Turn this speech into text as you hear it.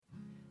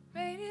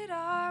Rated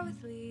R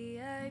with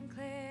Leah and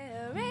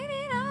Claire.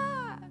 Rated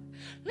R,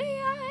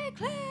 Leah and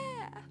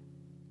Claire.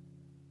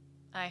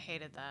 I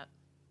hated that.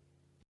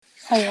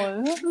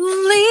 Hello?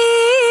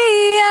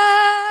 Leah.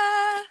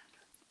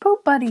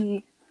 Poop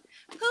buddy.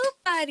 Poop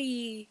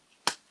buddy.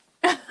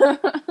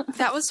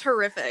 That was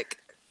horrific.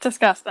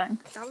 Disgusting.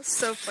 That was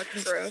so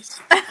fucking gross.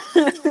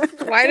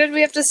 Why did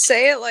we have to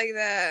say it like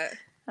that?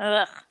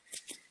 Ugh.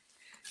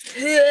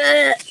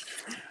 You're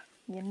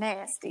You're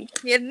nasty.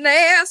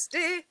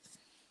 nasty.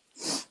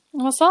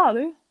 What's up,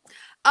 dude?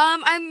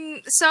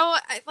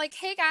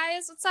 Hey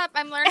guys, what's up?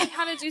 I'm learning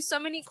how to do so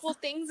many cool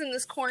things in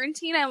this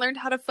quarantine. I learned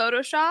how to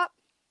Photoshop.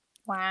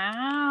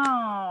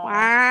 Wow.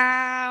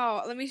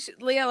 Wow.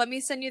 Leah, let me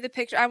send you the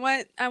picture. I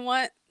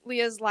want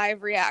Leah's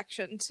live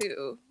reaction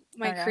to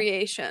my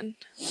creation.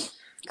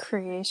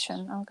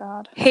 Creation. Oh,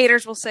 God.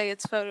 Haters will say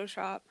it's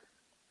Photoshop.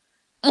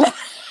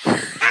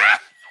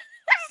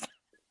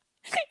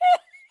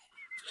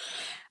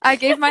 I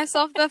gave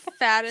myself the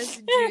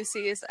fattest,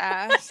 juiciest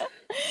ass.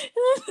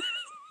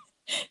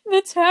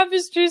 The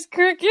tapestry's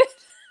crooked.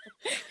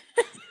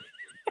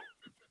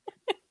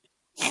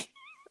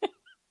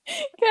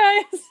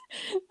 Guys,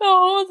 the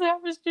whole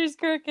tapestry's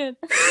crooked.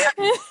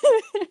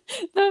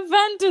 The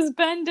vent is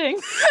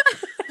bending.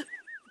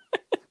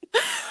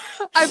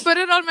 I put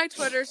it on my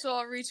Twitter, so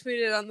I'll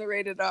retweet it on the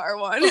Rated R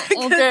one.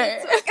 Okay.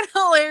 It's fucking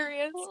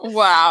hilarious.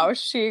 Wow,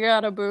 she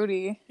got a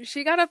booty.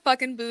 She got a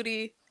fucking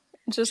booty.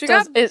 Just She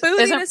got booty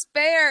to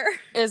spare.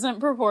 Isn't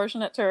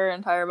proportionate to her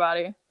entire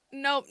body.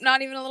 Nope,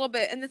 not even a little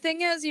bit. And the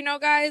thing is,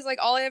 guys, like,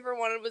 all I ever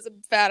wanted was a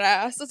fat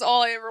ass. That's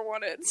all I ever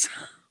wanted.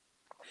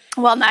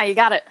 Well, now you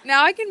got it.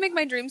 Now I can make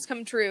my dreams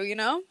come true,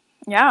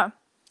 Yeah,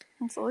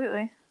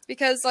 absolutely.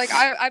 Because, like,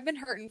 I've been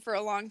hurting for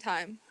a long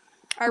time.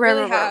 I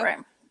really have. Right.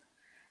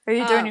 Are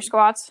you doing your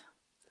squats?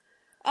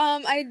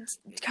 I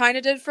kind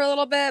of did for a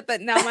little bit, but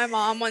now my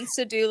mom wants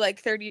to do, like,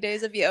 30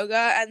 days of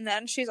yoga, and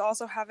then she's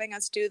also having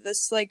us do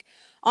this, like,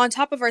 on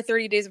top of our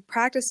 30 days of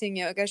practicing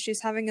yoga,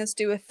 she's having us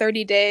do a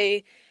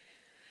 30-day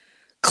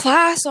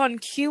class on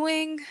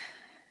cueing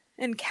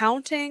and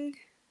counting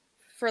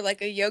for,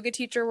 like, a yoga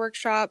teacher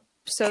workshop.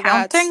 So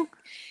Counting?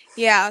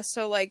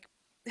 So, like,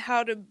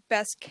 how to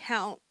best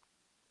count,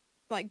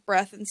 like,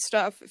 breath and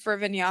stuff for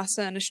vinyasa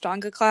and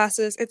ashtanga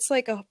classes. It's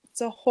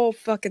a whole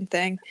fucking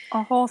thing.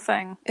 A whole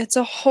thing. It's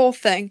a whole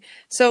thing.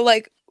 So,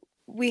 like,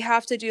 we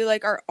have to do,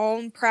 like, our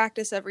own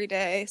practice every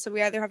day. So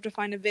we either have to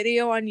find a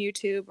video on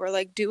YouTube or,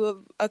 like,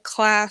 do a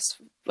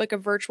class, like a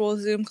virtual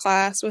Zoom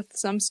class with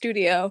some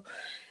studio.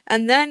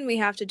 And then we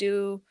have to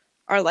do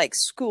our, like,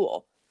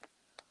 school.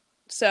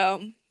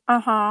 So.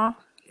 Uh-huh.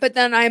 But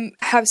then I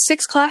have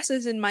 6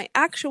 classes in my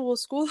actual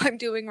school I'm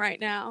doing right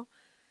now.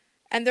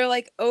 And they're,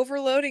 like,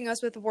 overloading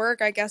us with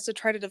work, I guess, to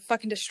try to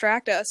fucking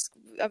distract us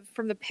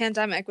from the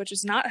pandemic, which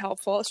is not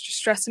helpful. It's just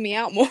stressing me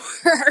out more.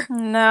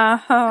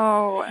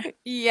 No.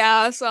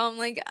 Yeah, so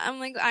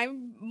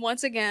I'm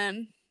once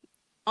again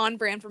on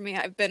brand for me.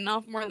 I've bitten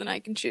off more than I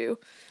can chew.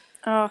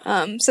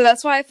 Oh. So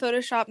that's why I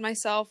photoshopped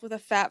myself with a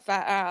fat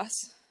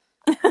ass.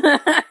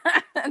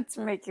 To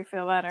make you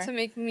feel better. To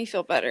make me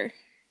feel better.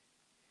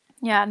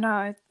 Yeah,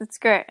 no, it's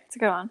great. It's a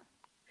good one.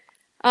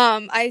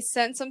 I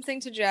sent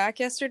something to Jack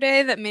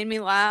yesterday that made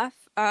me laugh.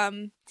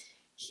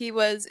 He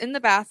was in the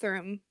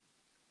bathroom,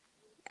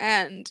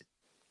 and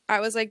I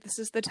was like, this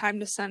is the time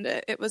to send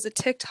it. It was a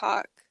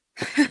TikTok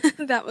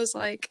that was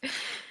like,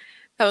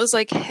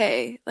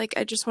 hey, like,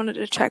 I just wanted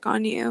to check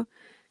on you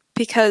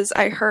because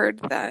I heard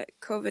that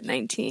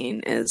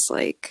COVID-19 is,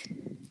 like,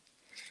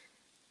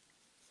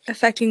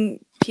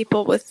 affecting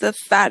people with the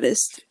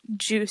fattest,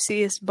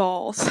 juiciest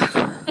balls.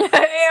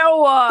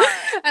 Ew!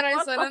 And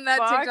I sent him that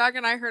TikTok,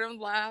 and I heard him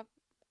laugh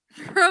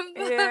from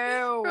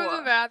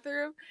the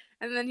bathroom.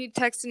 And then he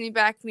texted me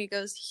back, and he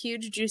goes,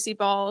 huge, juicy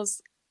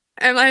balls.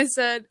 And I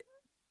said,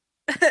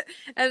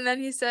 and then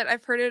he said,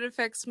 I've heard it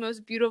affects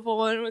most beautiful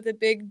one with a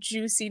big,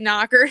 juicy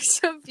knocker,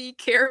 so be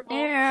careful.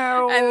 Ew.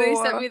 And then he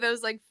sent me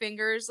those, like,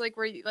 fingers, like,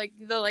 where you, like,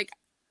 the, like,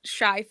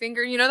 shy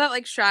finger. You know that,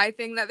 like, shy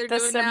thing that they're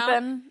doing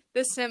now?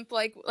 The simp,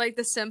 like,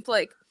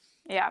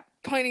 yeah,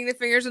 pointing the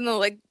fingers in the,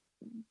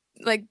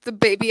 like the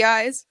baby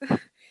eyes.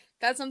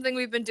 That's something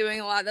we've been doing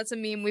a lot. That's a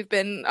meme we've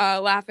been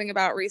laughing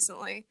about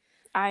recently.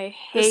 I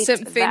hate the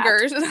simp that.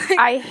 Fingers.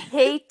 I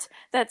hate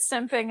that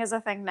simping is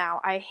a thing now.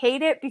 I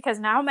hate it because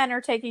now men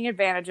are taking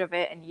advantage of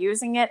it and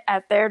using it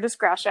at their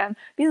discretion.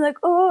 Being like,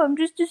 oh, I'm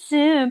just a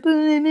simp.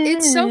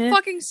 It's so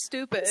fucking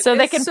stupid. So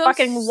they can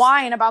fucking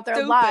whine about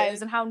their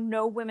lives and how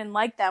no women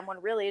like them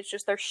when really it's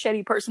just their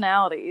shitty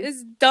personalities.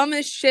 It's dumb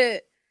as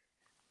shit.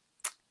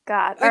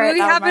 God. Right,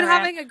 we have been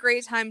having a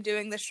great time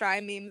doing the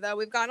shy meme, though.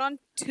 We've gone on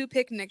 2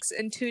 picnics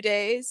in 2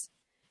 days,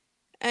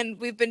 and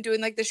we've been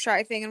doing, like, the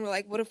shy thing, and we're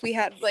like, what if we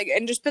had, like,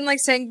 and just been, like,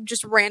 saying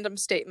just random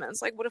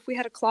statements, like, what if we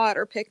had a claw at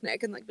our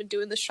picnic, and, like, been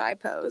doing the shy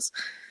pose.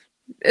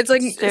 It's,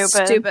 like,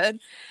 stupid.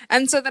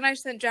 And so then I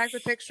sent Jack the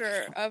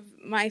picture of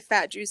my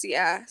fat, juicy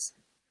ass.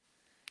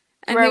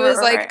 And he was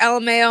like,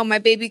 LMAO, my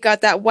baby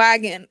got that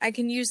wagon. I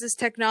can use this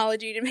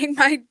technology to make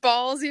my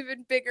balls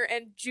even bigger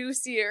and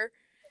juicier.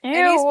 Ew.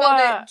 And he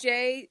spelled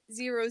it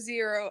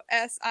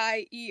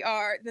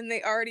J00SIER. Then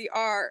they already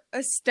are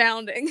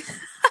astounding.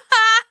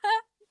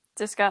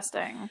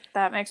 Disgusting.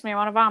 That makes me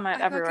want to vomit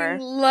I everywhere.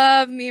 fucking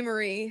love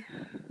memery.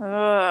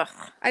 Ugh.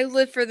 I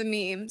live for the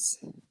memes.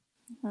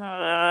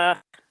 Ugh.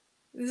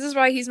 This is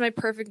why he's my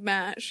perfect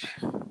match.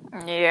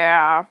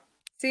 Yeah.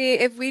 See,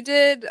 if we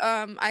did,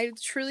 I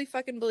truly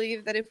fucking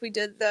believe that if we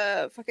did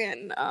the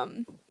fucking,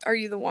 Are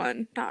You the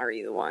One? Not Are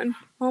You the One?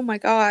 Oh my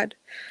god.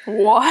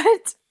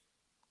 What?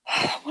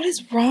 What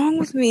is wrong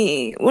with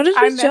me? What did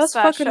I we missed just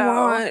that fucking show.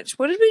 watch?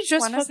 What did we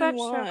just When is fucking that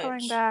watch? show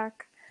going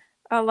back?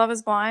 Love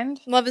is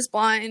Blind? Love is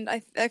Blind.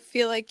 I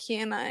feel like he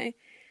and I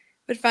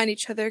would find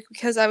each other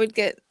because I would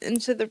get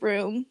into the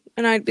room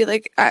and I'd be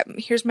like,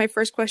 here's my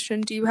first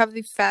question. Do you have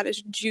the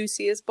fattest,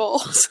 juiciest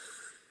balls?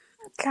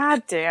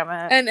 God damn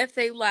it. And if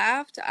they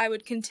laughed, I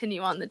would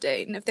continue on the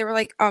date. And if they were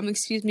like,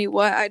 excuse me,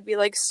 what? I'd be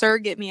like, sir,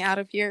 get me out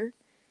of here.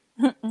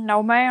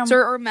 No, ma'am.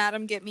 Sir or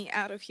madam, get me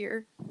out of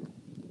here.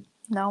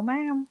 No,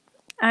 ma'am.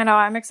 I know,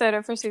 I'm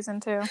excited for season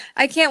 2.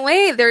 I can't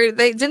wait. They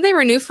didn't they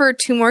renew for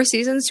 2 or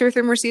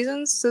 3 more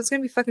seasons? So it's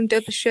gonna be fucking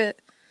dope as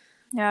shit.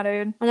 Yeah,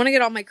 dude. I want to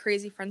get all my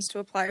crazy friends to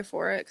apply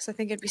for it because I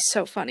think it'd be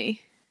so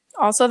funny.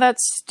 Also, that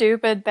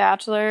stupid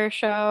Bachelor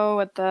show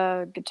with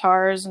the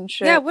guitars and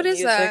shit. Yeah, what is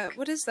music. that?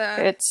 What is that?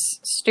 It's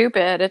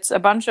stupid. It's a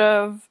bunch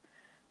of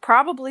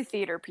probably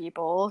theater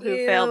people who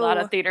failed out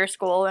Ew. of theater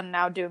school and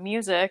now do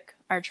music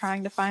are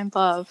trying to find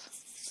love.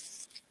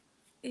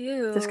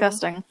 Ew.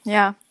 Disgusting.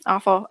 Yeah,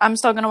 awful. I'm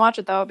still gonna watch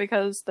it though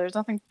because there's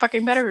nothing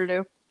fucking better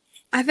to do.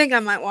 I think I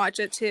might watch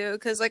it too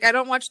because like I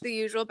don't watch the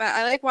usual, but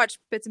I like watch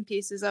bits and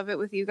pieces of it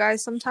with you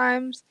guys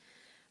sometimes.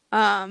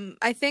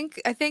 I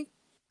think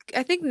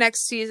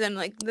next season,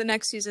 like the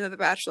next season of The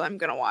Bachelor, I'm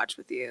gonna watch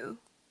with you.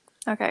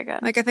 Okay,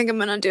 good. Like I think I'm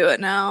gonna do it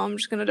now. I'm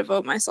just gonna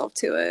devote myself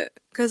to it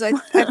because I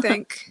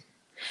think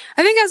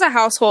as a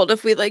household,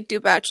 if we like do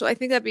Bachelor, I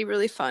think that'd be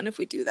really fun if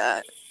we do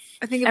that.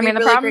 I think. It'd be the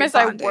really problem great is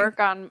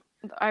bonding.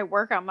 I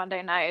work on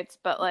Monday nights,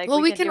 but like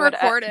Well, we can do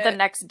record it it the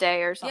next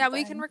day or something. Yeah,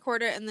 we can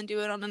record it and then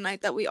do it on a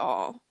night that we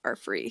all are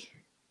free.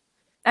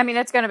 I mean,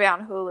 it's gonna be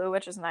on Hulu,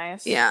 which is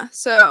nice. Yeah,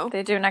 so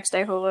They do next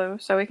day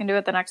Hulu, so we can do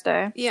it the next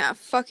day. yeah,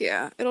 fuck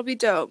yeah, it'll be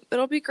dope.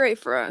 It'll be great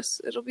for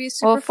us. It'll be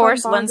super. We'll fun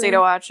force bonding. Lindsay to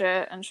watch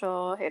it, and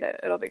she'll hate it.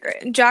 It'll be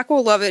great. Jack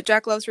will love it.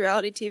 Jack loves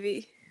reality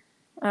TV.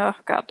 Oh,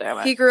 god damn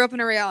it. He grew up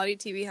in a reality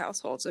TV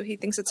household, so he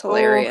thinks it's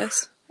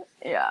hilarious.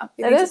 Yeah,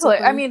 He it thinks is. it's so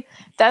funny. I mean,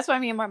 that's why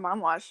me and my mom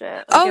watched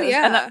it. Like, Oh, it was-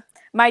 yeah. and,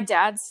 my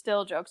dad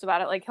still jokes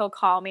about it. Like he'll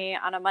call me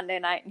on a Monday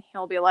night and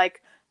he'll be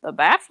like, "The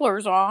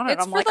Bachelor's on," and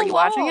It's I'm for like, the "Are you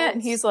watching it?" And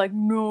lulz. he's like,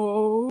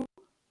 "No."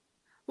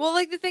 Well,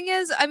 like the thing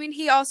is, I mean,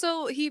 he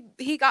also he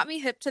got me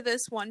hip to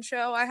this one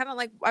show.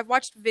 I've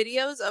watched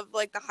videos of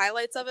like the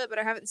highlights of it, but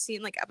I haven't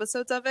seen like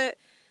episodes of it.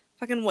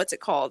 Fucking what's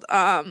it called?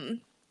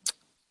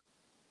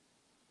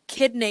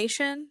 Kid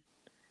Nation.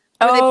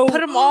 Where they put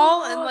them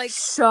all and like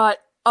shut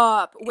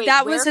up. Wait,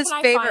 that where was his can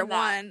I favorite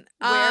find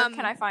that? one. Where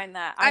can I find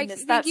that? I missed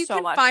think that you so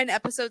can much. find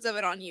episodes of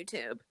it on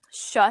YouTube.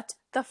 Shut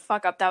the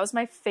fuck up. That was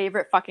my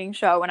favorite fucking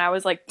show when I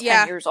was like 10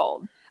 Yeah. years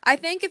old. I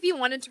think if you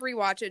wanted to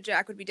rewatch it,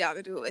 Jack would be down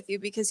to do it with you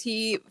because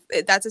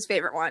that's his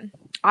favorite one.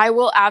 I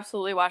will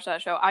absolutely watch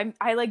that show.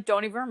 I like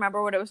don't even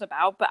remember what it was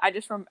about, but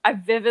I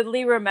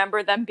vividly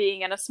remember them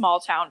being in a small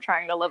town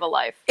trying to live a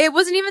life. It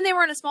wasn't even they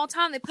were in a small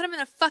town. They put him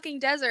in a fucking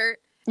desert.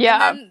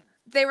 Yeah. And then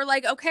they were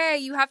like, okay,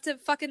 you have to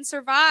fucking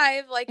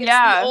survive. Like, it's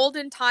Yeah. the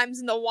olden times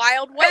in the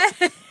Wild West.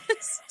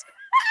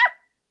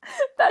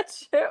 That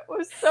shit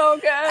was so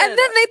good. And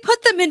then they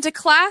put them into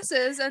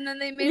classes, and then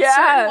they made Yeah.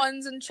 certain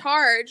ones in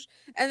charge.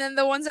 And then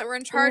the ones that were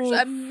in charge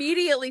Oof.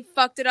 immediately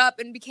fucked it up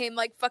and became,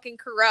 like, fucking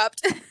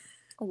corrupt.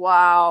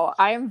 Wow,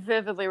 I am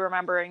vividly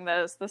remembering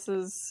this. This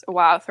is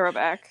wow,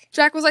 throwback.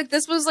 Jack was like,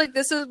 this was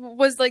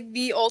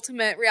the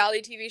ultimate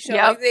reality TV show.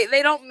 Yep. Like,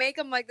 they don't make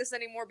them like this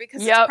anymore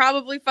because Yep. it's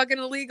probably fucking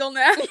illegal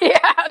now.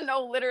 Yeah,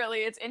 no, literally,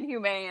 it's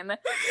inhumane.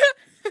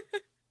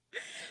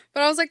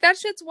 But I was like, that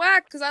shit's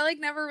whack because I like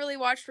never really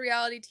watched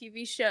reality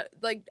TV shit.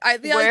 Like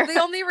Where? the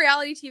only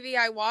reality TV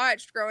I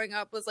watched growing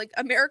up was like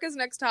America's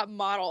Next Top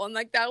Model, and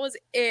like that was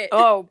it.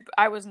 Oh,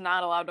 I was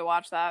not allowed to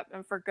watch that,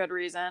 and for good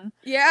reason.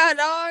 Yeah,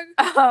 dog.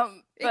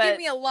 It But gave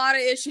me a lot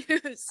of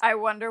issues. I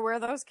wonder where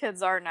those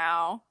kids are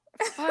now.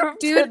 Fuck,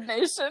 Kid dude.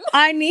 Nation.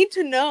 I need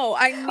to know.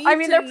 I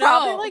mean, They're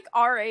probably like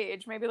our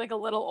age, maybe like a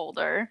little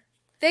older.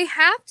 they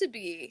have to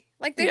be.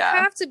 Like they Yeah.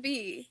 have to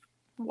be.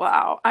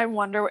 Wow, I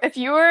wonder if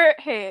you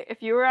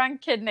were on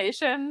Kid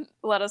Nation,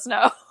 let us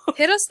know.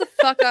 Hit us the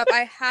fuck up.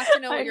 I have to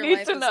know I what your need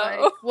life to is know.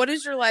 like. What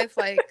is your life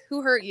like?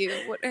 Who hurt you?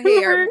 What? Who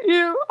Hey, hurt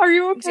you? Are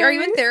you okay? are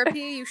you in therapy?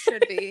 You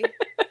should be.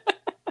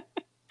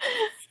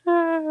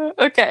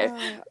 Okay.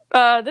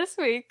 This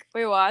week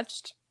we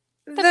watched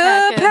The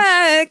Package.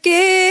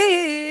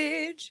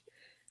 package.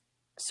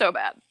 So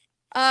bad.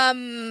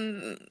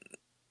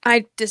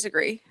 I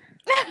disagree.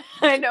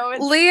 I know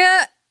it's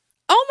Leah,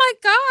 oh my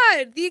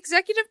god, the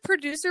executive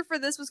producer for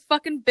this was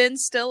fucking Ben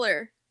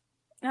Stiller.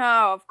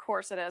 oh, of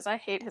course it is. I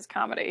hate his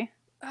comedy.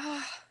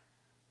 Ugh.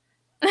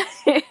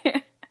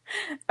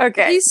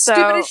 Okay, He's so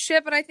stupid as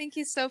shit, but I think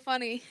he's so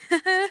funny.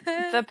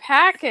 the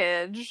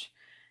package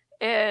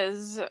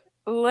is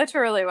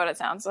literally what it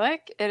sounds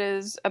like. It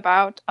is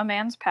about a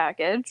man's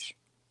package.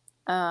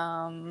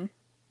 Read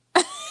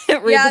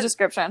Yeah. the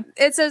description.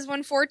 It says,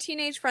 when four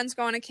teenage friends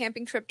go on a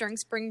camping trip during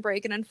spring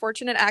break, an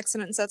unfortunate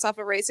accident sets off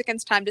a race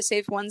against time to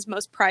save one's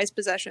most prized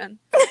possession.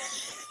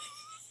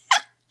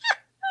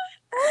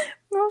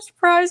 Most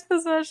prized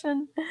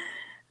possession. We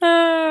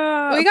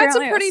got some apparently it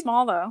was pretty-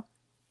 small though.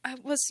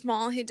 It was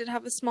small. He did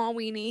have a small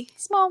weenie.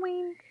 Small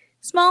ween.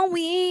 Small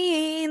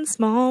ween,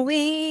 small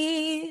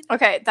ween.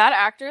 Okay, that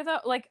actor though,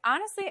 like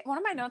honestly, one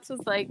of my notes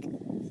was like,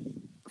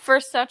 for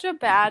such a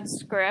bad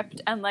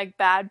script and like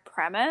bad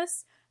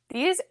premise,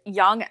 these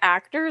young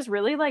actors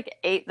really like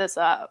ate this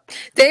up.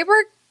 They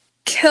were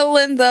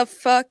killing the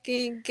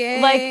fucking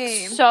game.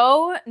 Like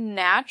so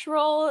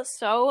natural,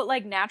 so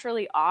like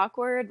naturally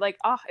awkward. Like,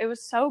 oh, it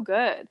was so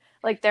good.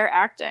 Like their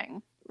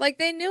acting. Like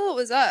they knew it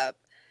was up.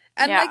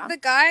 And Yeah. like the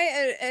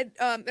guy,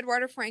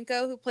 Eduardo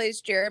Franco, who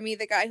plays Jeremy,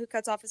 the guy who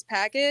cuts off his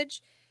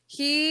package,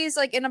 he's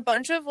like in a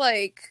bunch of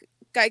like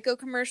Geico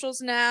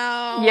commercials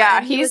now. Yeah,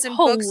 and he he's was in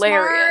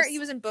hilarious. Booksmart. He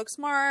was in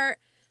Booksmart.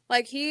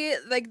 Like he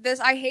like this.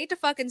 I hate to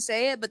fucking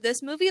say it, but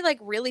this movie like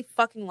really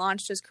fucking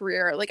launched his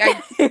career. Like I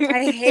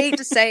hate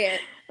to say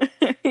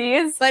it, He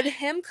is, but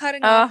him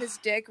cutting off his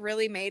dick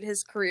really made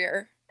his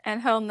career.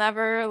 and he'll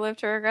never live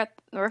to regret.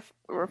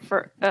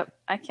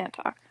 I can't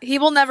talk. He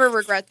will never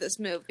regret this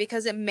move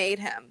because it made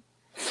him.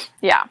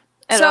 Yeah,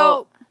 it'll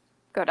So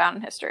go down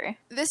in history.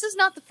 this is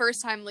not the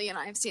first time Lee and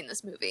I have seen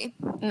this movie.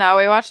 No,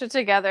 we watched it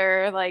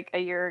together like a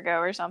year ago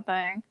or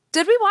something.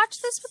 Did we watch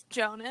this with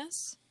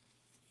Jonas?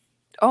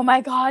 Oh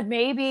my god,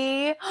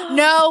 maybe.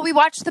 No, we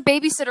watched the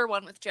babysitter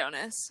one with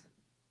Jonas,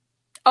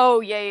 Oh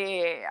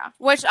yeah.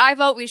 which I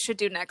vote we should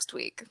do next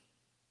week.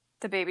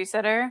 The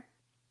babysitter.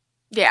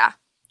 Yeah.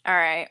 All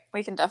right,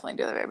 we can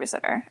definitely do the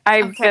babysitter.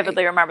 I Okay.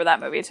 vividly remember that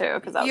movie too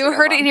because that was You a good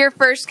heard it one. here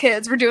first,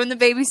 kids. We're doing the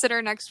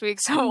babysitter next week,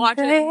 so watch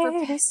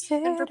it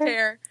and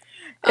prepare.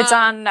 It's Um,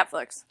 on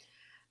Netflix.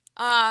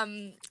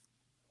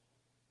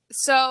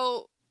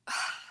 So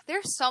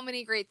there's so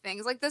many great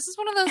things. Like this is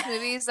one of those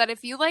movies that if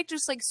you like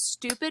just like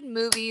stupid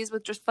movies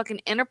with just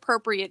fucking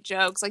inappropriate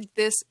jokes, like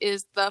this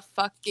is the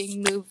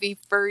fucking movie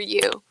for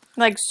you.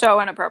 Like so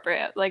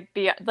inappropriate, like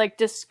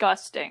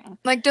disgusting,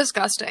 Like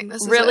disgusting.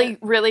 This is really, it.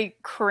 really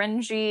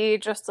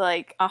cringy, just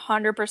like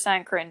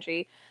 100%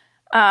 cringy.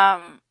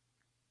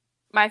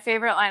 My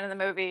favorite line in the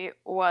movie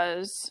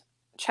was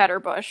Cheddar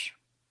Bush.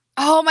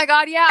 Oh my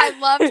god, yeah, I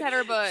love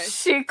Cheddar Bush.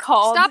 She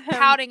called Stop him,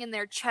 pouting in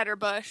there, Cheddar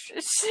Bush.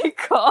 She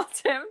called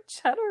him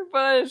Cheddar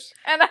Bush,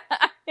 and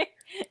I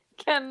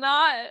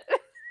cannot.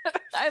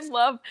 I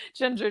love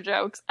ginger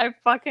jokes. I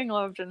fucking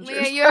love ginger.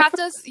 Leah,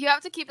 jokes. you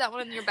have to keep that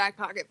one in your back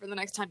pocket for the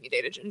next time you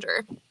date a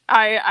ginger,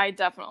 I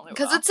definitely will.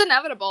 because it's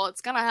inevitable.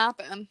 It's gonna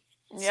happen.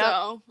 Yep.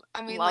 So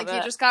I mean, Love like you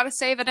it. just gotta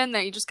save it in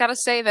there. You just gotta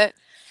save it.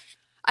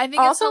 I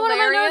think Also, it's one of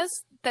my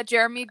hilarious that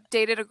Jeremy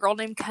dated a girl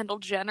named Kendall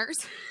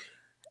Jenners.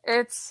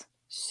 It's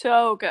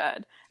so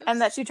good,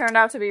 and that she turned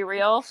out to be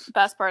real.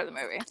 Best part of the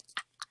movie.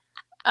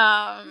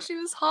 She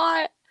was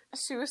hot.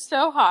 She was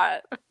so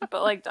hot,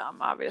 but like dumb,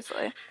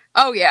 obviously.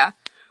 Oh yeah,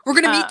 we're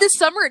gonna meet Uh, this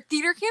summer at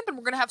theater camp, and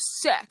we're gonna have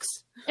sex.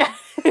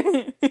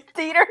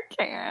 Theater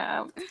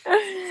camp.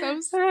 So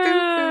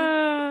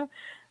stupid.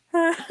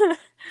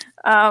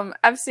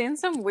 I've seen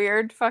some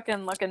weird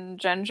fucking looking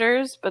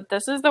gingers, but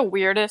this is the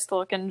weirdest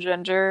looking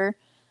ginger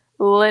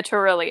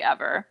literally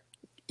ever.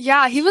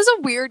 Yeah, he was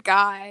a weird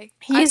guy.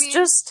 He's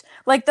just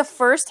like the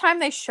first time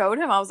they showed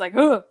him, I was like,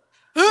 ugh.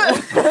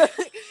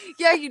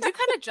 Yeah, you do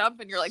kind of jump,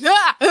 and you're like,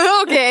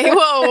 ah, okay,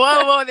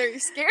 whoa, there, you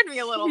scared me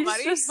a little, He's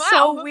buddy. just Wow.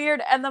 so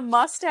weird, and the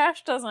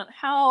mustache doesn't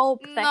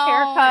help. The No,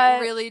 haircut,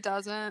 it really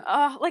doesn't.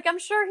 like I'm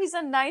sure he's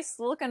a nice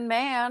looking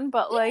man,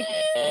 but like,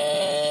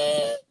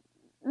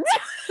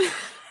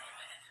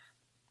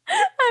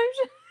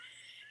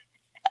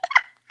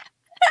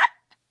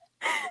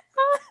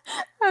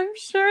 I'm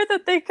sure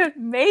that they could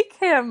make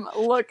him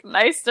look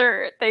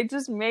nicer. They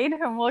just made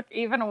him look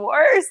even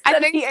worse I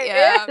than think- he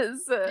yeah.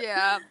 is.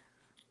 Yeah.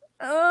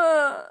 Ugh.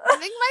 I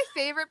think my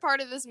favorite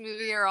part of this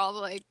movie are all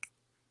like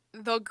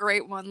the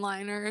great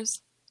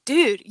one-liners.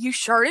 Dude, you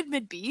sharted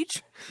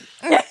mid-beach?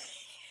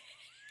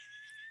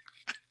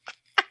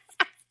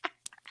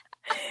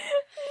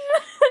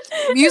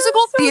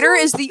 Musical So theater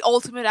good. is the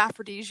ultimate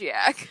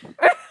aphrodisiac.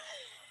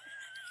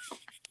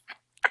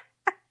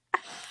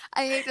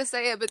 I hate to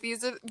say it, but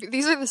these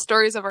are the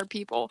stories of our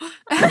people.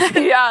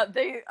 Yeah,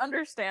 they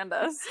understand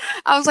us.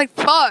 I was like,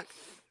 fuck.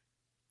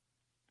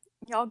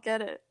 Y'all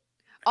get it.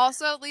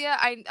 Also, Leah,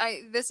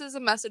 I this is a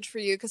message for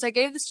you because I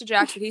gave this to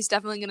Jack, but he's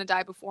definitely gonna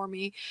die before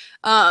me.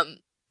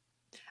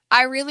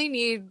 I really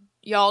need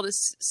y'all to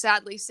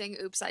sadly sing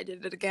 "Oops, I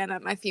Did It Again"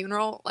 at my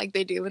funeral, like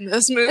they do in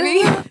this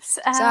movie. Oops,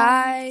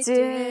 I did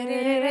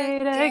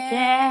it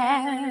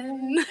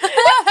again.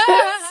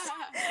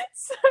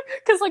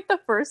 Because like the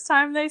first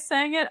time they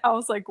sang it, I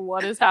was like,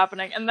 "What is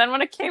happening?" And then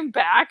when it came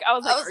back, I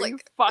was like, "Are you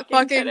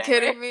fucking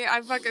kidding me? I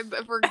fucking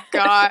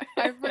forgot.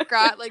 I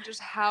forgot like just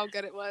how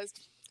good it was.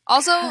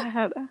 Also,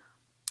 God.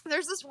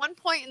 there's this one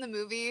point in the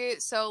movie,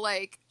 so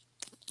like,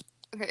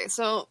 okay,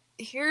 so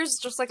here's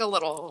just like a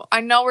little,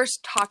 I know we're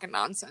talking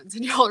nonsense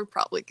and y'all are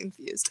probably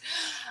confused.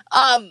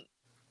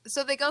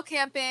 So they go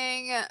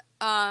camping,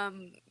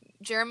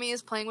 Jeremy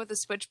is playing with a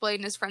switchblade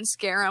and his friends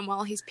scare him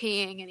while he's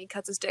peeing and he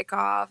cuts his dick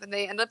off, and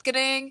they end up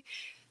getting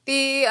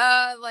the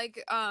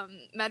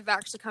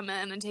medvacs to come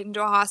in and take him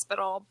to a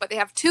hospital, but they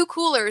have 2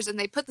 coolers and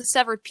they put the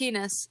severed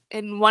penis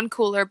in one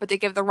cooler, but they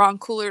give the wrong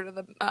cooler to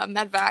the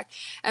medvac,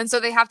 and so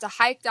they have to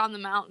hike down the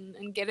mountain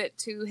and get it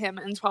to him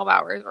in 12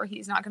 hours or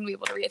he's not going to be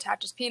able to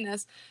reattach his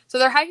penis. So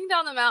they're hiking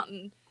down the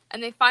mountain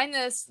and they find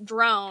this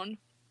drone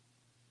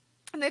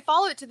and they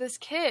follow it to this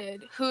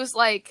kid who's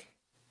like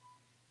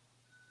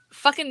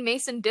fucking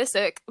Mason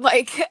Disick,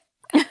 like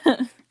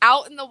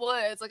out in the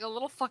woods, like a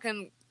little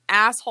fucking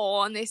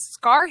asshole, and they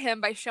scar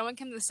him by showing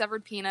him the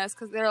severed penis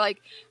because they're like,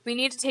 we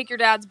need to take your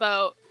dad's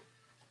boat,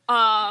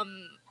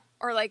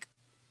 or like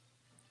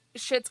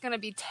shit's gonna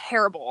be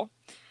terrible,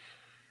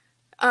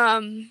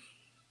 and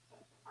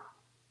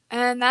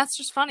that's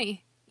just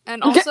funny.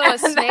 And also a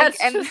snake,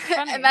 and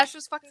that's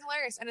just fucking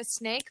hilarious. And a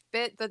snake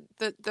bit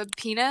the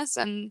penis,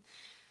 and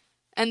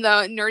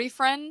the nerdy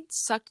friend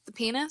sucked the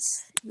penis.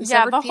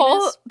 The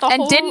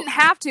whole didn't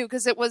have to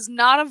because it was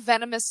not a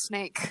venomous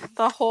snake.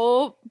 The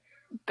whole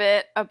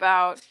bit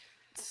about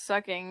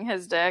sucking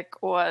his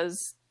dick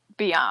was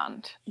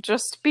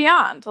just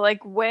beyond,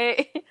 like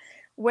way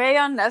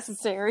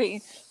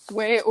unnecessary,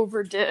 way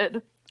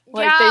overdid.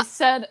 Like, they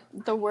said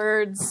the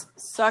words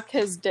 "suck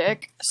his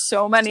dick"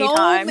 so many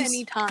times.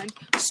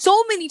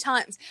 So many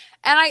times.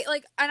 And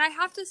I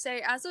have to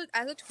say, as a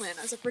twin,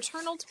 as a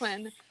fraternal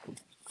twin,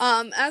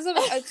 as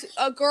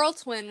a girl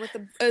twin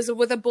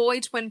with a boy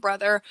twin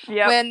brother,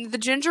 when the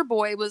ginger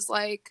boy was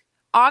like,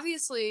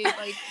 obviously,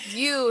 like,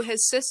 you,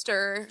 his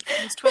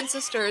twin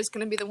sister, is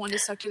going to be the one to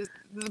suck his,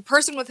 the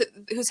person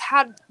who's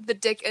had the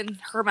dick in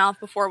her mouth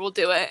before will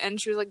do it. And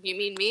she was like, you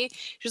mean me?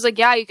 She was like,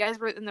 yeah, you guys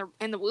were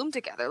in the womb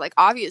together. Like,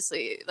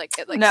 obviously, like,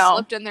 it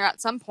slipped in there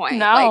at some point.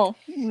 No.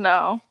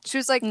 She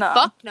was like, no.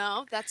 Fuck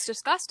no, that's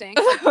disgusting.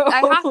 Like, I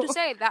have to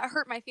say, that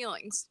hurt my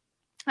feelings.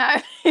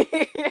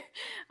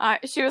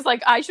 She was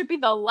like, I should be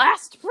the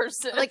last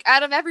person. Like,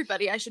 out of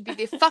everybody, I should be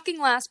the fucking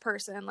last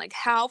person. Like,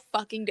 how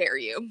fucking dare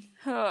you?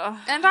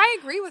 And I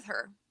agree with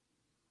her.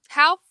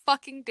 How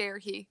fucking dare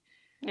he?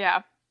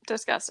 Yeah,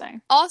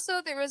 disgusting.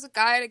 Also, there was a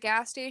guy at a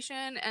gas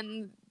station,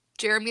 and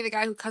Jeremy, the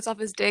guy who cuts off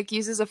his dick,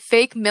 uses a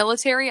fake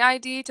military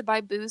ID to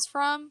buy booze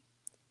from.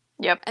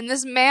 Yep. And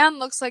this man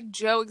looks like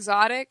Joe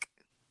Exotic,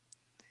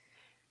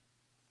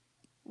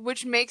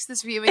 which makes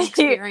this viewing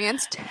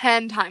experience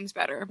 10 times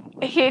better.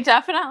 He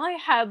definitely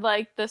had,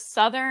 like, the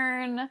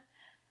southern,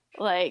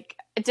 like,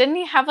 didn't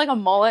he have, like, a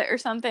mullet or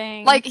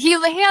something? Like, he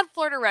had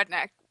Florida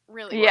redneck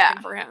really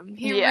working for him.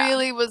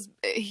 Really was,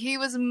 he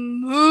was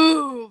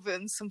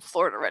moving some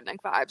Florida redneck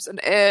vibes, and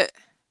it...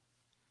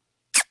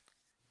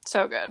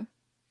 So good.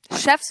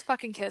 Chef's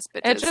fucking kiss,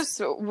 bitches. It just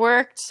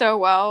worked so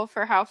well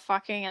for how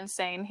fucking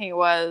insane he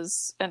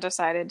was and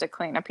decided to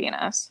clean a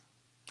penis.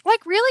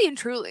 Like, really and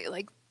truly,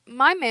 like,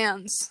 my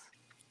man's.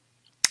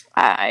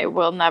 I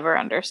will never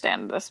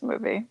understand this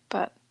movie,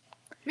 but...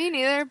 Me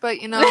neither,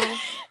 but, you know...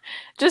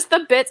 Just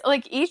the bits,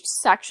 like, each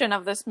section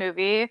of this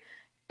movie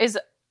is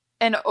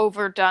an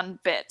overdone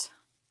bit.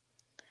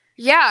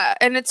 Yeah,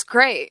 and it's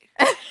great.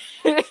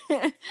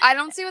 I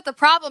don't see what the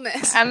problem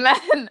is. And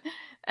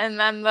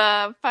then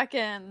the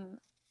fucking...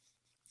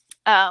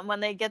 when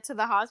they get to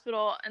the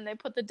hospital and they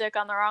put the dick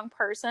on the wrong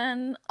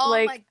person. Oh,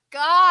 like, my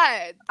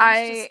God.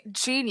 That's just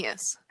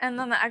genius. And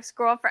then the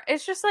ex-girlfriend.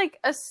 It's just like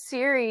a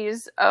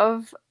series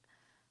of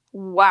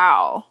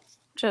wow.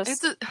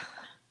 Just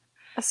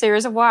a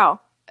series of wow.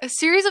 A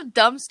series of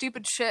dumb,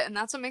 stupid shit, and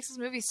that's what makes this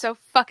movie so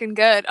fucking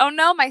good. Oh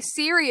no, my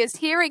Siri is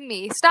hearing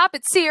me. Stop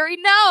it, Siri.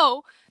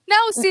 No! No,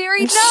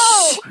 Siri,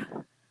 no!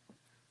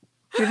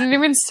 You didn't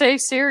even say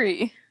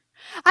Siri.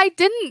 I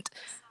didn't.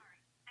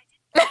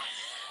 Could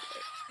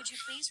you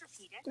please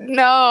repeat it?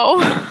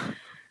 No.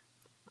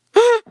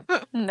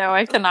 No,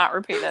 I cannot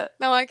repeat it.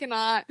 No, I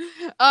cannot.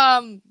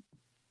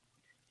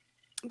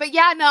 But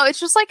yeah, no, it's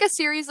just like a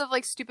series of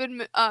like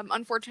stupid,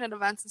 unfortunate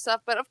events and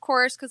stuff. But of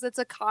course, because it's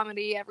a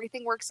comedy,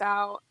 everything works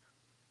out.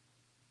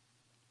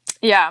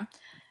 Yeah.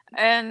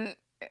 And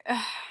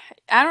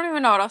I don't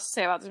even know what else to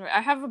say about this movie.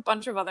 I have a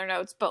bunch of other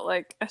notes, but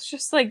like, it's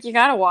just like, you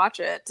gotta watch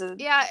it.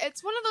 Yeah,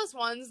 it's one of those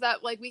ones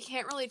that like we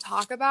can't really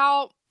talk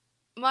about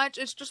much.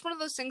 It's just one of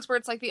those things where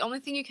it's like the only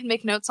thing you can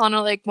make notes on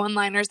are like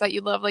one-liners that you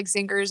love, like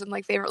zingers and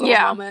like favorite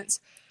little moments.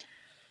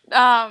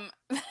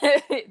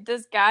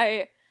 This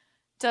guy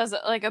does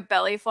like a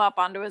belly flop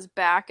onto his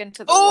back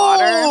into the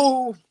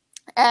water,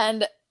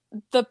 and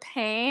the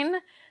pain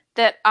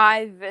that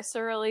I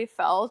viscerally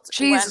felt,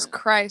 Jesus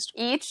Christ,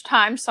 each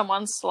time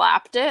someone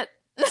slapped it.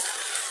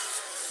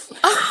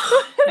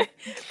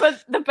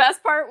 But the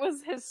best part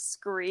was his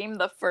scream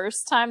the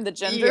first time the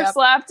ginger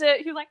slapped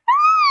it. He was like,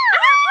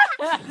 ah!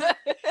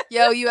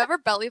 Yo, you ever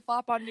belly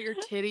flop onto your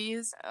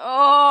titties?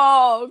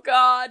 Oh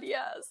God,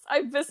 yes.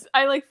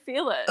 I like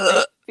feel it.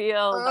 I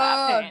feel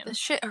that pain. The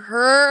shit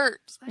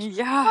hurts. That shit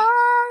Yeah.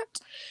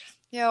 hurts.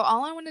 Yo,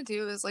 all I want to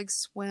do is like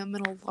swim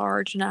in a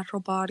large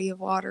natural body of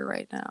water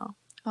right now.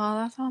 Oh,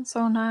 that sounds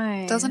so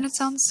nice. Doesn't it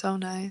sound so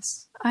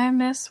nice? I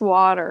miss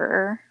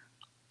water.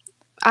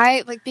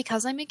 I like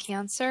because I'm a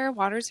Cancer.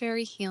 Water's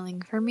very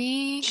healing for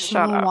me.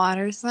 Shut I'm a up.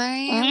 water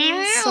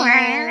sign. So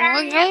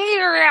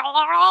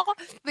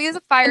because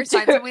of fire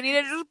signs, and we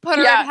need to just put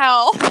her Yeah. in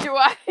hell. Do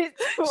I? She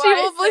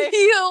will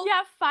heal.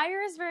 Yeah,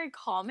 fire is very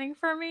calming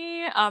for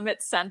me.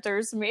 It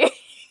centers me.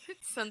 It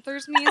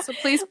centers me, so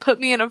please put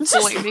me in a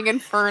flaming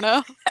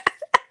inferno.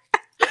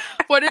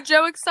 What did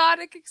Joe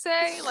Exotic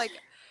say? Like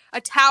a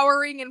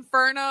towering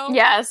inferno?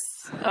 Yes.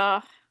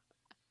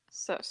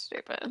 So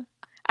stupid.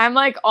 I'm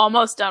like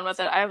almost done with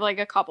it. I have like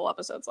a couple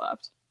episodes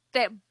left.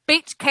 That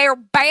bitch Carol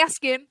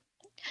Baskin.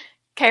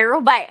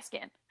 Carol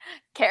Baskin.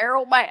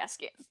 Carol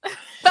Baskin.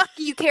 Fuck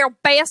you, Carol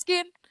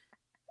Baskin.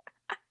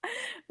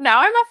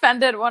 Now I'm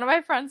offended. One of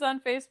my friends on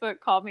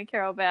Facebook called me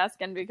Carol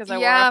Baskin because I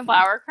wore a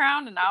flower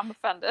crown, and now I'm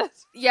offended.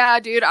 Yeah,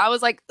 dude. I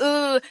was like,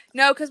 ugh.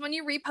 No, because when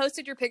you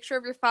reposted your picture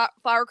of your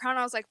flower crown,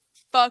 I was like,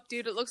 fuck,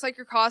 dude. It looks like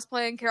you're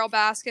cosplaying Carol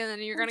Baskin,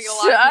 and you're going to get a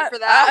lot of heat for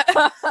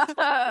that.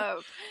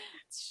 Up.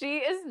 She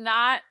is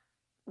not...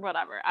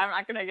 Whatever. I'm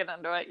not going to get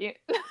into it.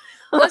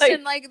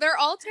 Listen, like, they're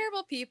all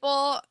terrible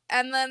people,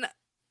 and then...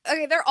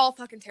 Okay, they're all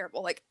fucking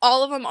terrible. Like,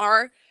 all of them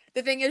are.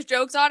 The thing is,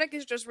 Joe Exotic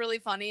is just really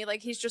funny.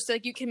 Like, he's just,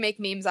 like, you can make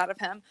memes out of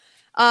him.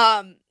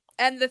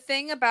 And the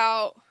thing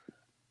about...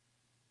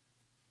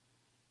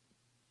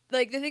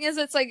 Like, the thing is,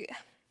 it's, like...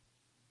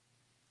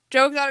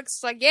 Joe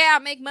Exotic's like, yeah, I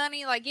make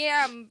money. Like,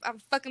 yeah, I'm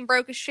fucking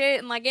broke as shit.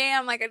 And, like, yeah,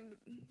 I'm, like, a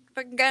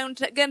fucking gun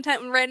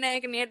hunting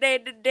redneck. And,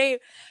 yeah,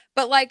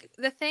 But, like,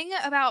 the thing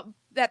about...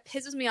 That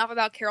pisses me off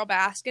about Carol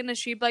Baskin is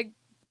she, like,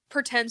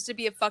 pretends to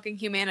be a fucking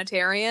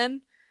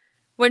humanitarian.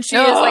 When she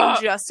is,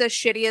 like, just as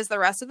shitty as the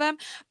rest of them.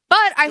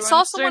 But I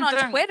saw someone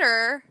on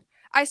Twitter.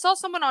 I saw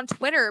someone on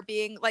Twitter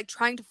being, like,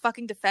 trying to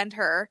fucking defend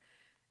her.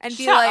 And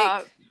be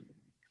like...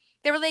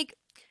 They were like,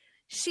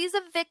 she's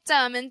a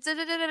victim. And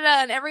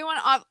da-da-da-da-da. And everyone,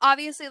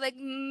 obviously, like,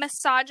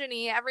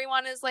 misogyny.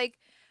 Everyone is, like,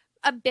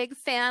 a big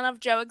fan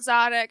of Joe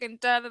Exotic. And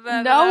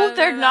da-da-da-da-da-da. No,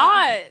 they're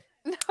not.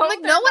 No, like,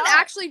 no one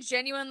actually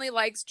genuinely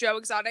likes Joe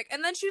Exotic.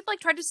 And then she,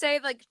 like, tried to say,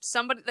 like,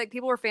 somebody, like,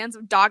 people were fans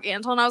of Doc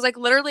Antle. And I was like,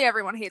 literally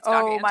everyone hates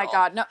Doc Antle. Oh, my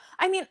God. No.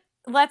 I mean,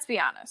 let's be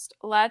honest.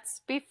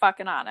 Let's be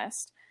fucking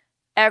honest.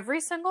 Every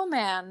single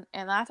man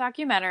in that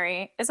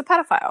documentary is a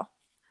pedophile.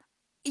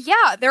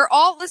 Yeah, they're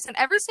all, listen,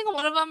 every single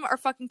one of them are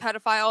fucking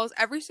pedophiles.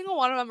 Every single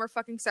one of them are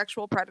fucking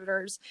sexual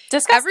predators.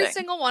 Disgusting. Every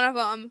single one of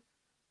them,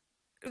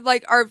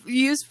 like,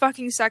 use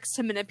fucking sex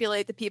to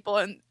manipulate the people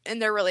in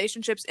their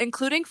relationships,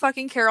 including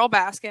fucking Carol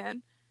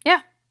Baskin.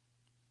 Yeah.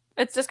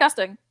 It's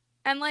disgusting.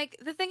 And, like,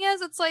 the thing is,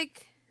 it's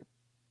like,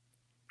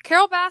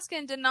 Carol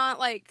Baskin did not,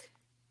 like,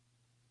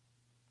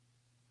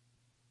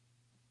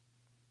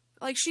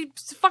 she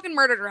fucking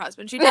murdered her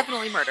husband. She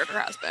definitely murdered her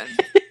husband.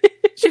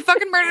 She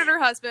fucking murdered her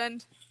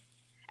husband.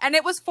 And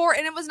it was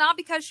not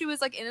because she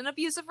was, like, in an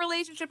abusive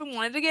relationship and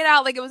wanted to get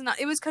out. Like, it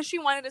was because she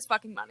wanted his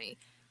fucking money.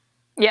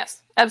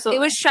 Yes, absolutely.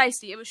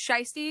 It was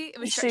shisty.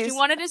 She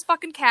wanted his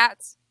fucking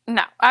cats.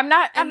 No, I'm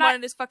not.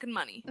 Wanted his fucking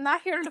money. I'm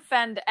not here to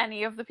defend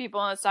any of the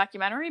people in this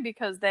documentary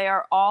because they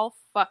are all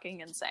fucking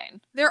insane.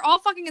 They're all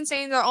fucking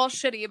insane. They're all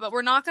shitty. But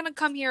we're not gonna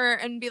come here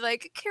and be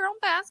like, Carol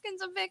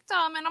Baskin's a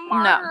victim and a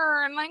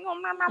martyr and like,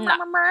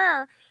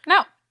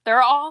 no,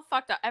 they're all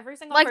fucked up. Every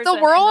single like person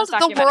the world. in this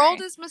documentary. The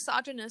world is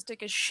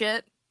misogynistic as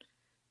shit.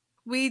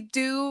 We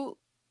do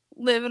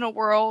live in a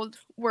world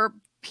where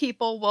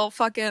people will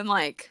fucking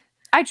like.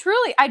 I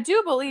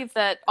do believe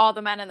that all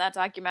the men in that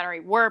documentary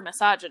were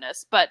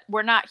misogynists, but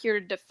we're not here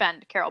to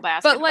defend Carol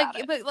Baskin. But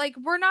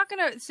we're not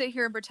gonna sit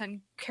here and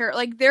pretend Carol.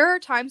 Like, there are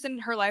times in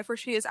her life where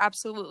she has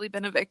absolutely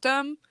been a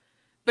victim,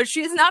 but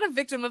she is not a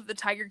victim of the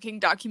Tiger King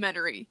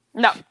documentary.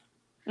 No.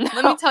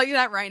 Let me tell you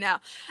that right now.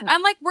 No.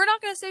 And like, we're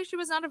not gonna say she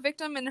was not a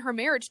victim in her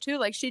marriage too.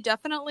 Like, she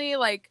definitely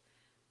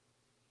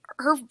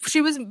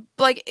she was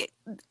like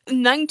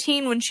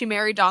 19 when she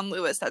married Don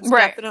Lewis. That's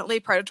definitely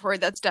predatory.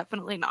 That's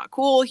definitely not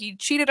cool. He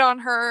cheated on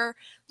her.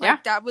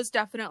 Like, that was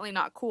definitely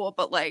not cool.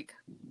 But like,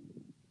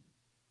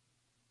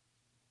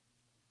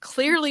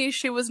 clearly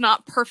she was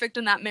not perfect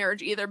in that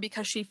marriage either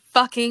because she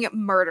fucking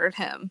murdered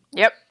him.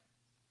 Yep.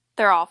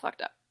 They're all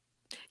fucked up.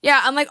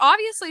 Yeah, and like,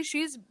 obviously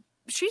she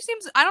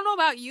seems, I don't know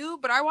about you,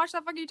 but I watched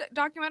that fucking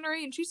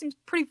documentary and she seems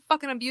pretty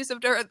fucking abusive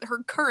to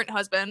her current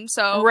husband.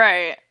 So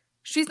right.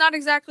 She's not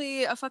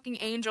exactly a fucking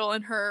angel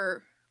in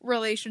her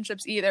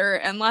relationships either.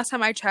 And last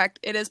time I checked,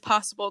 it is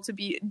possible to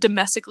be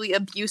domestically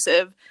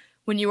abusive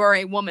when you are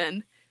a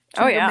woman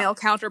to your male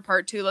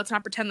counterpart too. Let's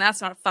not pretend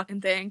that's not a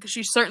fucking thing, because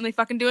she's certainly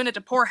fucking doing it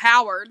to poor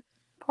Howard.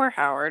 Poor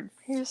Howard.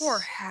 Poor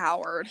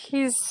Howard.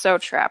 He's so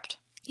trapped.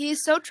 He's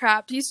so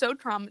trapped. He's so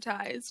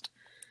traumatized.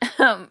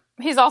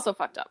 He's also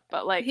fucked up,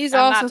 but like He's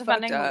I'm also not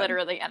defending fucked up.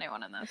 literally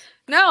anyone in this.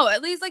 No,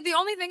 at least like the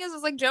only thing is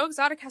like Joe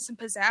Exotic has some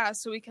pizzazz,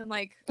 so we can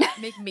like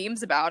make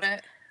memes about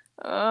it.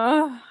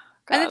 God,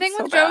 And the thing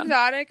so with Joe bad.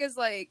 Exotic is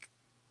like,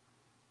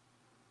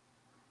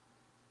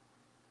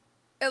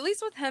 at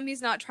least with him,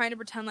 he's not trying to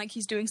pretend like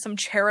he's doing some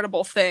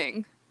charitable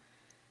thing.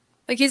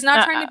 Like he's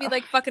not trying to be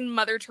like fucking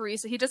Mother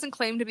Teresa. He doesn't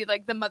claim to be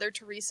like the Mother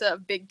Teresa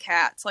of big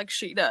cats like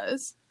she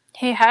does.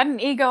 He had an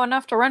ego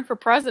enough to run for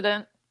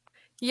president.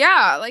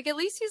 Yeah, like at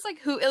least he's like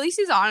at least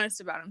he's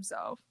honest about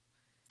himself.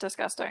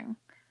 Disgusting.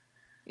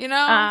 You know?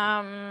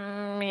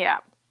 Yeah.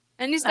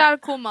 And he's got a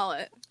cool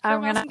mullet.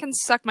 I'm Joe gonna- can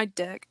suck my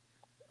dick.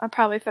 I'll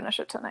probably finish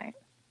it tonight.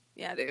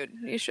 Yeah, dude,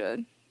 you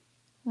should.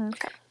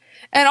 Okay.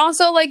 And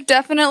also, like,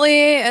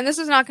 definitely, and this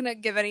is not going to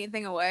give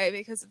anything away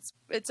because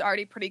it's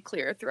already pretty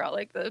clear throughout,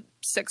 like, the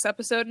 6th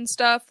episode and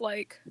stuff,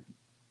 like,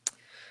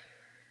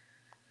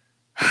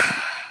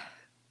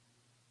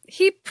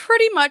 he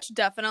pretty much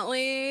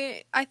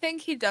definitely, I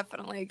think he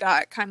definitely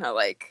got kind of,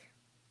 like,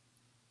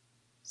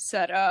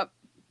 set up.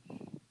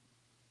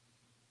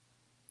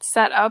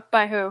 Set up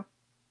by who?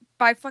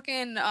 By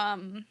fucking,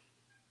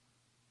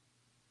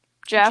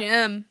 Jeff?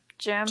 Jim.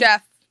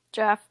 Jeff.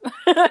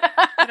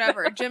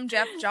 Whatever. Jim,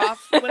 Jeff, Joff,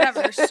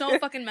 whatever. There's so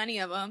fucking many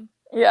of them.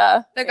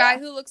 Yeah. The guy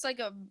who looks like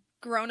a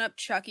grown-up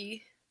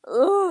Chucky.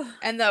 Ugh.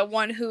 And the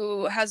one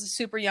who has a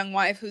super young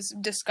wife who's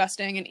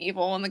disgusting and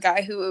evil, and the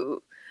guy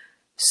who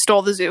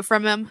stole the zoo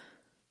from him.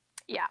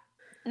 Yeah.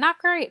 Not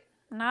great.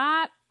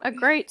 Not a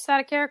great set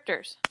of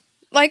characters.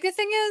 Like, the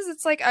thing is,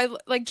 it's like,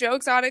 Joe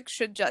Exotic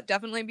should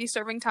definitely be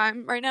serving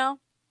time right now.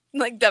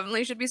 Like,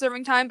 definitely should be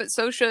serving time, but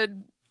so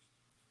should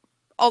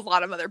a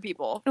lot of other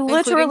people.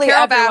 Literally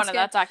everyone in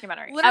that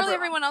documentary. Literally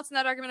everyone else in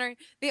that documentary.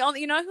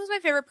 You know who's my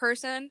favorite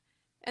person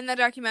in that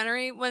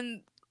documentary?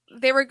 When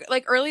they were,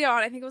 like, early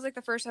on, I think it was, like,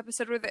 the first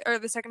episode or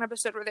the second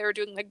episode where they were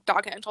doing, like,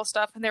 Doc Antle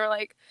stuff, and they were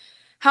like,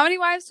 how many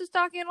wives does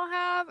Doc Antle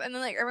have? And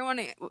then, like,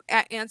 everyone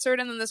answered,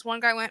 and then this one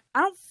guy went,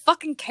 I don't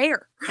fucking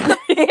care.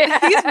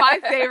 He's my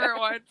favorite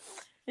one.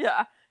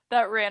 Yeah.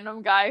 That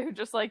random guy who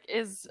just, like,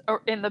 is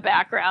in the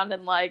background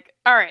and, like,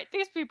 all right,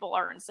 these people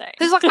are insane.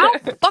 He's like, I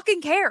don't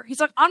fucking care. He's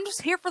like, I'm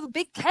just here for the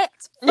big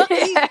cats. Fuck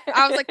you.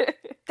 I was like,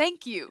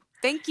 thank you.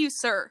 Thank you,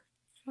 sir.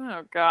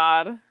 Oh,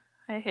 God.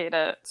 I hate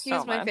it so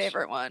He's my much.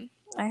 favorite one.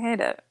 I hate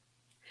it.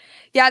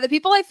 Yeah, the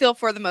people I feel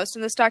for the most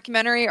in this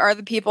documentary are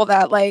the people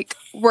that, like,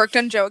 worked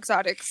on Joe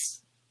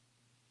Exotic's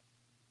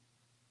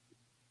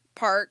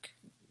park.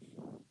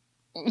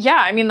 Yeah,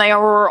 I mean, they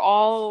were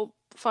all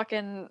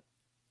fucking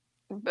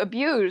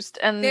abused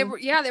and They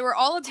were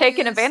all abused.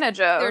 taken advantage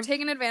of. They were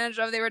taken advantage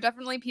of. They were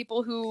definitely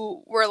people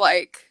who were,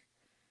 like...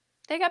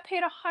 They got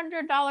paid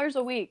 $100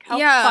 a week. How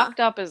Yeah. fucked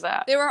up is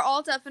that? They were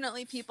all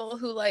definitely people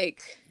who,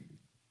 like...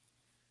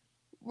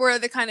 were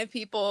the kind of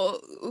people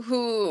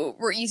who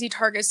were easy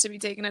targets to be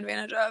taken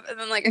advantage of. And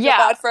then, like, I feel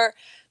bad for,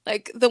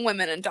 like, the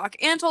women in Doc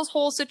Antle's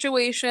whole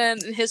situation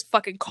and his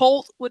fucking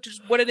cult, which is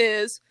what it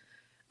is.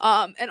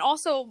 And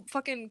also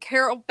fucking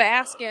Carol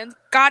Baskins.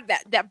 God,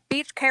 that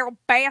bitch Carol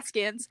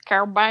Baskins.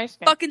 Carol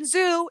Baskin. Fucking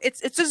zoo.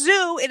 It's a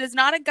zoo. It is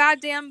not a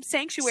goddamn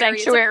sanctuary.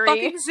 Sanctuary.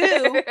 It's a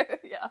fucking zoo.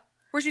 Yeah.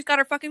 Where she's got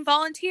her fucking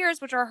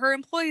volunteers, which are her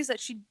employees that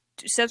she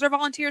says are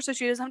volunteers so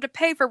she doesn't have to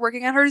pay for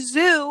working at her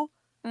zoo.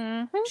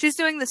 Mm-hmm. She's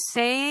doing the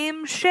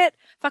same shit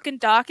fucking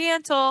Doc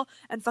Antle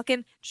and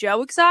fucking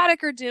Joe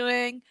Exotic are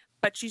doing,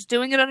 but she's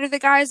doing it under the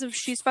guise of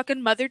she's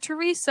fucking Mother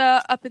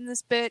Teresa up in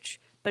this bitch,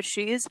 but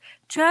she's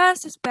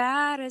just as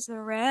bad as the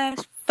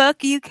rest.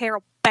 Fuck you,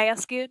 Carol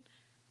Baskin.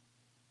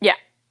 Yeah.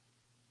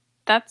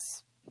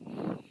 That's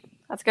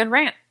a good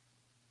rant.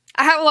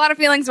 I have a lot of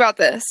feelings about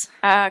this.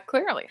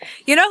 Clearly.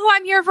 You know who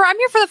I'm here for? I'm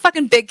here for the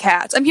fucking big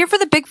cats. I'm here for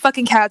the big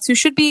fucking cats who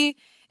should be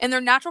in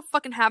their natural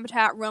fucking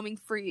habitat roaming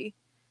free.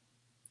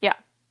 Yeah.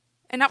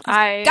 And not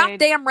these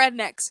goddamn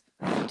rednecks.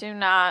 Do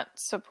not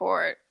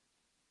support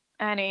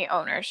any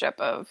ownership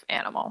of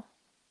animal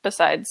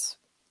besides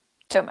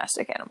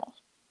domestic animals.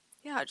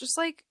 Yeah, just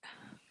like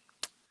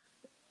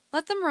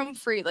let them roam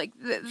free. Like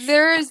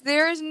there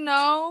is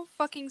no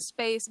fucking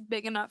space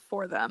big enough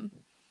for them.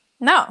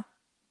 No,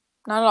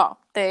 not at all.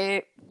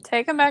 They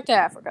take them back to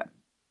Africa.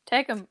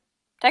 Take them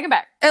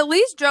back. At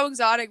least Joe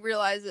Exotic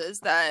realizes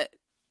that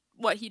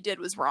what he did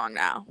was wrong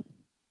now.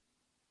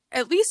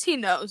 At least he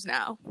knows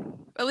now.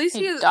 At least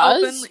he is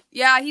open.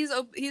 Yeah,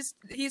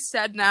 he's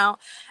said now,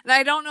 and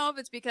I don't know if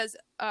it's because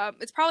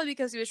it's probably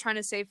because he was trying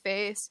to save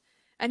face,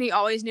 and he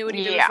always knew what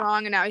he did was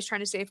wrong, and now he's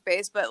trying to save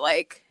face. But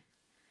like,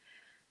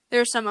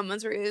 there are some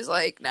moments where he's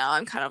like, "No,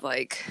 I'm kind of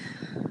like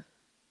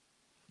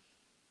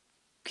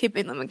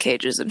keeping them in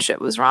cages and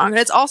shit was wrong." And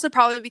it's also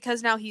probably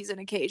because now he's in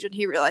a cage and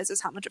he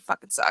realizes how much it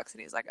fucking sucks,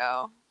 and he's like,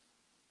 "Oh,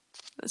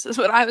 this is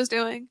what I was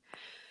doing.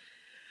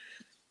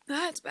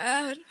 That's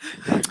bad."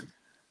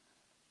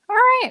 All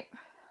right.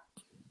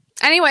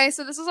 Anyway,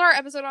 so this is our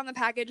episode on the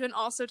package and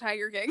also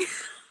Tiger King.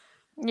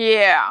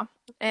 Yeah.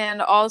 And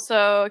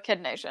also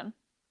Kid Nation.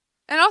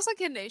 And also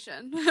Kid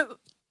Nation.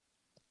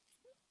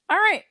 All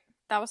right.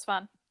 That was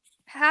fun.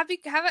 I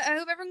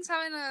hope everyone's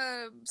having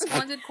a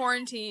splendid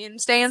quarantine.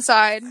 Stay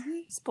inside.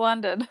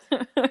 Splendid.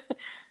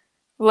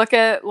 Look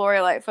at Lori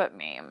Lightfoot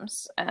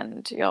memes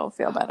and you'll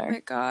feel better. Oh my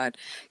god.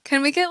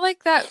 Can we get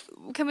like that?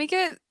 Can we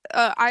get,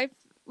 I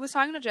was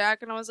talking to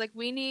Jack and I was like,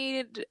 we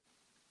need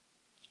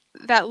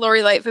that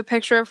Lori Lightfoot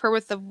picture of her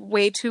with the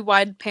way too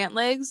wide pant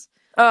legs.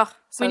 Oh,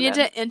 so we need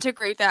good. to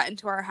integrate that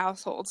into our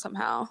household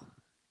somehow.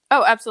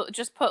 Oh, absolutely.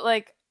 Just put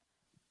like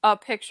a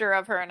picture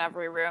of her in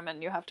every room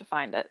and you have to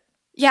find it.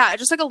 Yeah,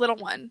 just like a little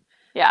one.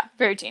 Yeah,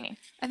 very teeny.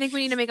 I think we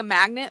need to make a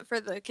magnet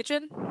for the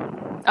kitchen.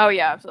 Oh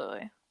yeah,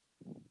 absolutely.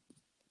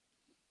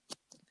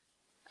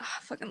 Oh,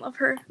 I fucking love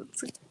her.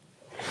 It's like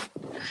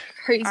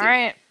crazy. All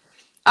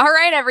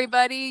right,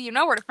 everybody. You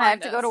know where to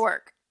find us. I have to go to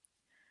work.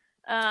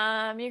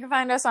 You can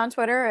find us on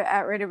Twitter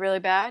at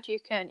ratedreallybad. You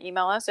can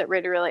email us at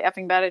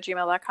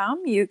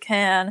ratedreallyeffingbad@gmail.com. You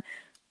can,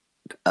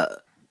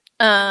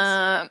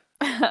 I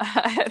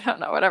don't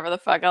know, whatever the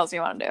fuck else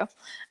you want to do. All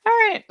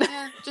right.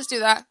 Yeah, just do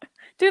that.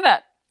 Do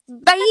that.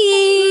 Bye.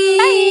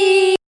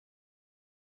 Bye.